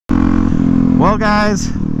Well guys,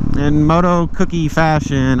 in MotoCookie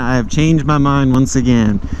fashion, I have changed my mind once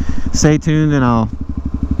again. Stay tuned and I'll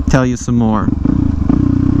tell you some more.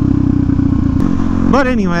 But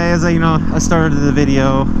anyway, as I started the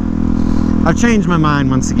video, I've changed my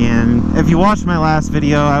mind once again. If you watched my last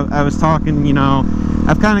video, I was talking,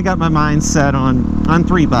 I've kind of got my mind set on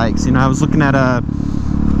three bikes. I was looking at a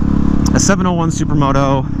 701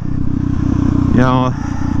 Supermoto.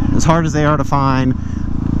 As hard as they are to find,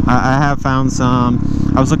 I have found some.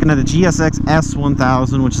 I was looking at a GSX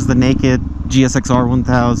S1000, which is the naked GSX-R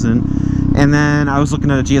 1000, and then I was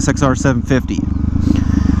looking at a GSX-R 750.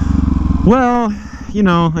 Well,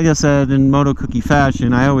 like I said, in MotoCookie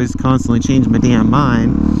fashion, I always constantly change my damn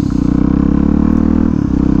mind.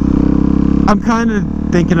 I'm kind of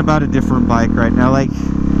thinking about a different bike right now. Like,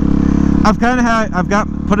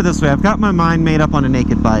 put it this way, I've got my mind made up on a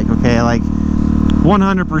naked bike, okay? Like,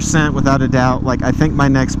 100% without a doubt, like, I think my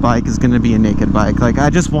next bike is going to be a naked bike. Like,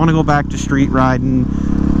 I just want to go back to street riding.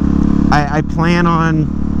 I plan on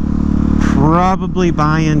probably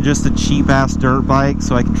buying just a cheap-ass dirt bike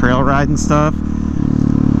so I can trail ride and stuff.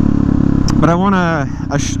 But I want a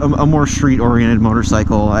more street-oriented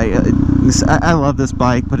motorcycle. I love this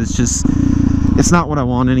bike, but it's not what I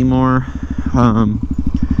want anymore. I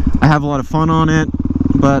have a lot of fun on it,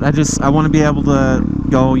 but I want to be able to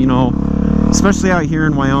go, especially out here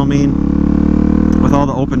in Wyoming with all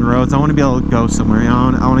the open roads. I want to be able to go somewhere.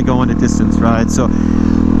 I want to go on a distance ride. So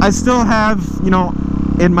I still have,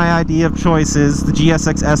 in my idea of choices, the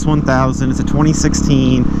GSX S1000. It's a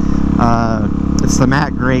 2016. It's the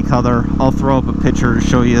matte gray color. I'll throw up a picture to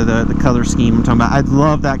show you the color scheme I'm talking about. I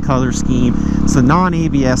love that color scheme. It's a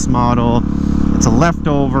non-ABS model. It's a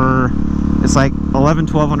leftover. It's like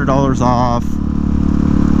 $1,200 off.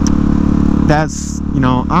 That's,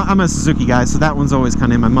 I'm a Suzuki guy, so that one's always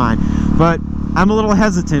kind of in my mind. But I'm a little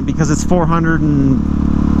hesitant because it's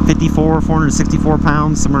 464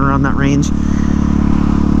 pounds, somewhere around that range.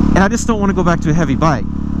 And I just don't want to go back to a heavy bike.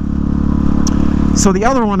 So the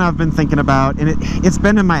other one I've been thinking about, and it's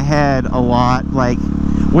been in my head a lot, like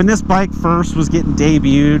when this bike first was getting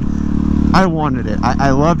debuted, I wanted it. I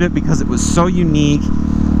loved it because it was so unique.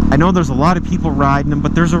 I know there's a lot of people riding them,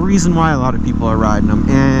 but there's a reason why a lot of people are riding them.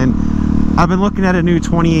 And I've been looking at a new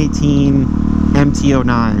 2018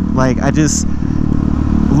 MT-09. Like,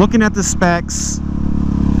 looking at the specs,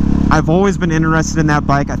 I've always been interested in that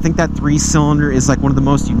bike. I think that 3-cylinder is like one of the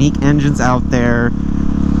most unique engines out there.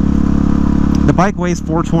 The bike weighs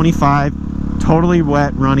 425, totally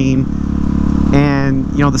wet running, and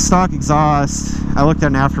the stock exhaust, I looked at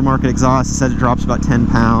an aftermarket exhaust, it said it drops about 10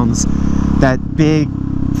 pounds. That big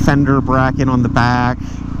fender bracket on the back,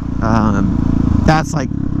 that's like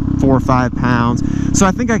 4 or 5 pounds. So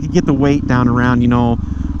I think I could get the weight down around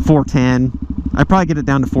 410. I'd probably get it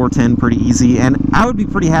down to 410 pretty easy, and I would be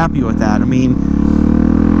pretty happy with that. I mean,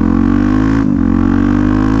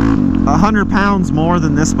 100 pounds more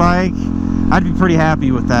than this bike, I'd be pretty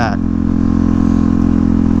happy with that.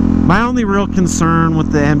 My only real concern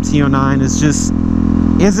with the MT-09 is just,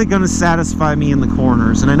 is it going to satisfy me in the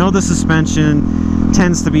corners? And I know the suspension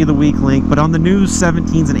tends to be the weak link, but on the new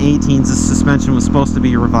 17s and 18s, the suspension was supposed to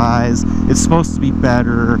be revised. It's supposed to be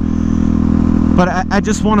better. But I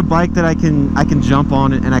just want a bike that I can jump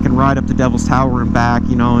on it and I can ride up to Devil's Tower and back,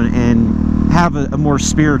 and have a more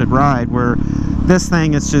spirited ride, where this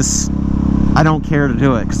thing is just, I don't care to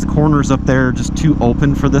do it because the corners up there are just too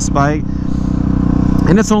open for this bike.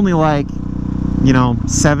 And it's only like,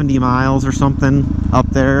 70 miles or something up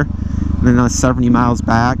there, and then 70 miles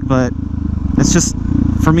back, but it's just,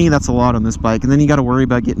 for me, that's a lot on this bike. And then you got to worry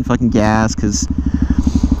about getting fucking gas, because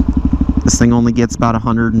this thing only gets about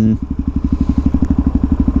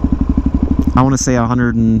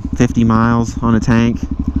 150 miles on a tank.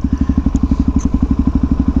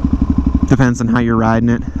 Depends on how you're riding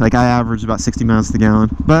it. Like, I average about 60 miles to the gallon.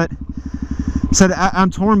 But I'm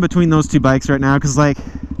torn between those two bikes right now, because like,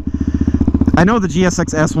 I know the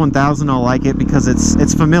GSX S1000, I'll like it because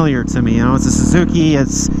it's familiar to me. It's a Suzuki.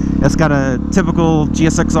 It's got a typical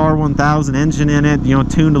GSX-R 1000 engine in it,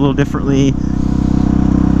 tuned a little differently.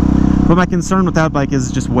 But my concern with that bike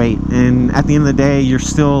is just weight. And at the end of the day, you're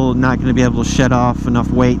still not going to be able to shed off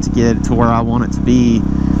enough weight to get it to where I want it to be.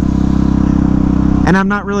 And I'm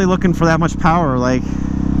not really looking for that much power. Like,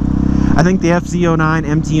 I think the FZ09,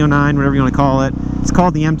 MT-09, whatever you want to call it, it's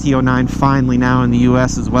called the MT-09 finally now in the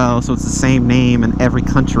US as well, so it's the same name in every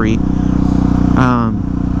country.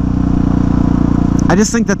 I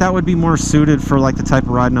just think that would be more suited for like the type of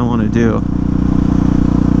riding I want to do.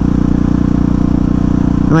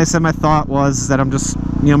 And like I said, my thought was that I'm just,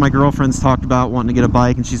 my girlfriend's talked about wanting to get a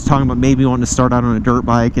bike, and she's talking about maybe wanting to start out on a dirt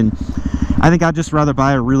bike, and I think I'd just rather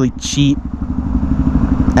buy a really cheap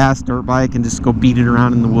ass dirt bike and just go beat it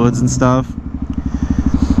around in the woods and stuff.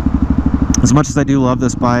 As much as I do love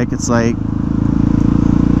this bike, it's like,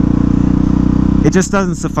 it just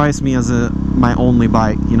doesn't suffice me as my only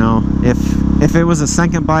bike, you know. If it was a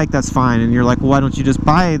second bike, that's fine, and you're like, well, why don't you just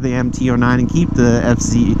buy the MT-09 and keep the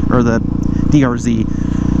FZ or the DRZ?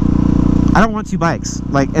 I don't want two bikes.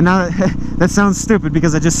 Like, and now that sounds stupid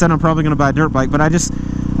because I just said I'm probably going to buy a dirt bike, but I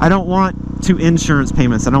don't want two insurance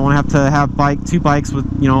payments. I don't want to have two bikes with,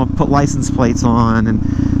 you know, put license plates on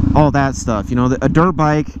and all that stuff. You know, a dirt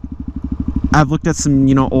bike, I've looked at some,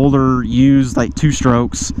 you know, older used like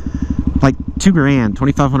 2-strokes, like $2 grand,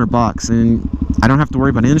 $2,500, and I don't have to worry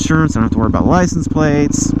about insurance. I don't have to worry about license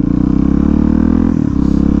plates.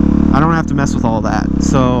 I don't have to mess with all that.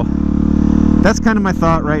 So that's kind of my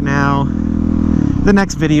thought right now. The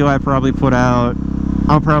next video I probably put out,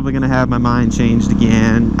 I'm probably gonna have my mind changed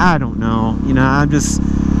again. I don't know. You know,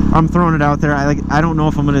 I'm throwing it out there. I don't know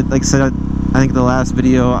if I'm gonna, like I said, I think the last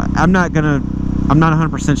video, I'm not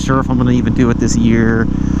 100% sure if I'm gonna even do it this year.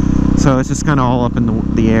 So it's just kind of all up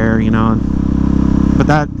in the air, you know. But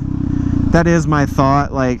that is my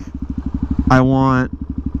thought. Like, I want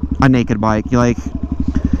a naked bike. Like,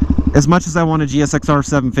 as much as I want a GSXR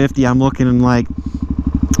 750, I'm looking like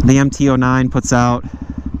the MT-09 puts out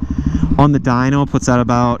on the dyno, puts out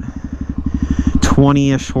about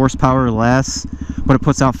 20-ish horsepower less, but it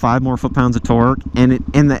puts out 5 more foot-pounds of torque. And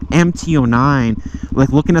the MT-09, like,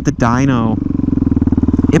 looking at the dyno,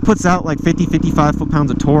 it puts out like 55 foot-pounds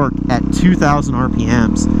of torque at 2,000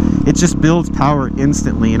 RPMs. It just builds power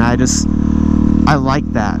instantly, and I like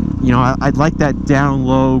that. You know, I'd like that down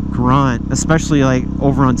low grunt, especially like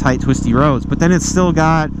over on tight twisty roads. But then it's still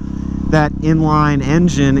got that inline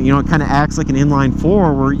engine. You know, it kind of acts like an inline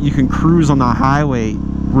 4 where you can cruise on the highway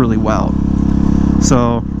really well.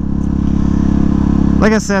 So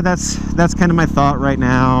like I said, that's kind of my thought right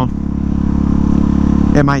now.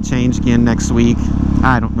 It might change again next week.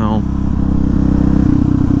 I don't know.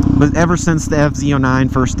 But ever since the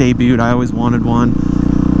FZ09 first debuted, I always wanted one.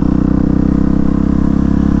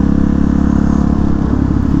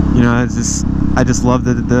 You know, I just love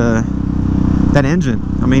that engine.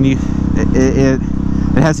 I mean, it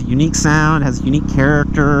has a unique sound, it has a unique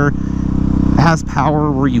character, it has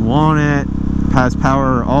power where you want it, has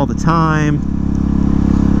power all the time.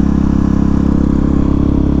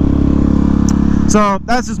 So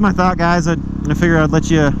that's just my thought, guys. I figured I'd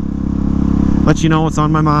let you know what's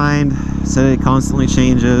on my mind. So it constantly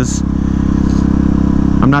changes.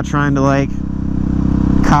 I'm not trying to like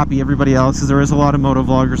copy everybody else, because there is a lot of moto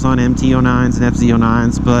vloggers on MT-09s and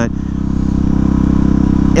FZ-09s, but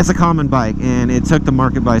it's a common bike and it took the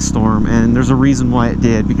market by storm, and there's a reason why it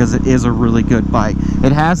did, because it is a really good bike.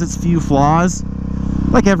 It has its few flaws,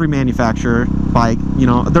 like every manufacturer bike. You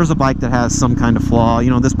know, there's a bike that has some kind of flaw. You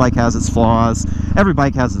know, this bike has its flaws. Every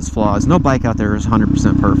bike has its flaws. No bike out there is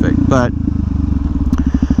 100% perfect, but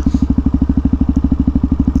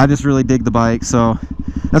I just really dig the bike. So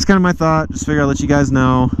that's kind of my thought. Just figure I'd let you guys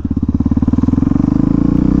know.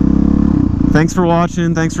 Thanks for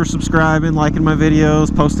watching. Thanks for subscribing, liking my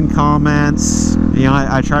videos, posting comments. You know,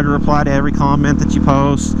 I try to reply to every comment that you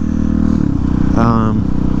post.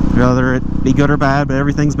 Whether it be good or bad, but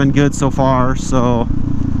everything's been good so far. So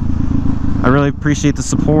I really appreciate the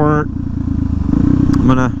support. I'm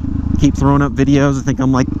gonna keep throwing up videos. I think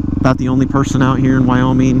I'm like about the only person out here in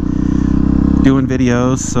Wyoming doing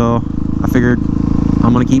videos, so I figured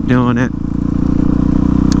I'm gonna keep doing it.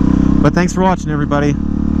 But thanks for watching, everybody.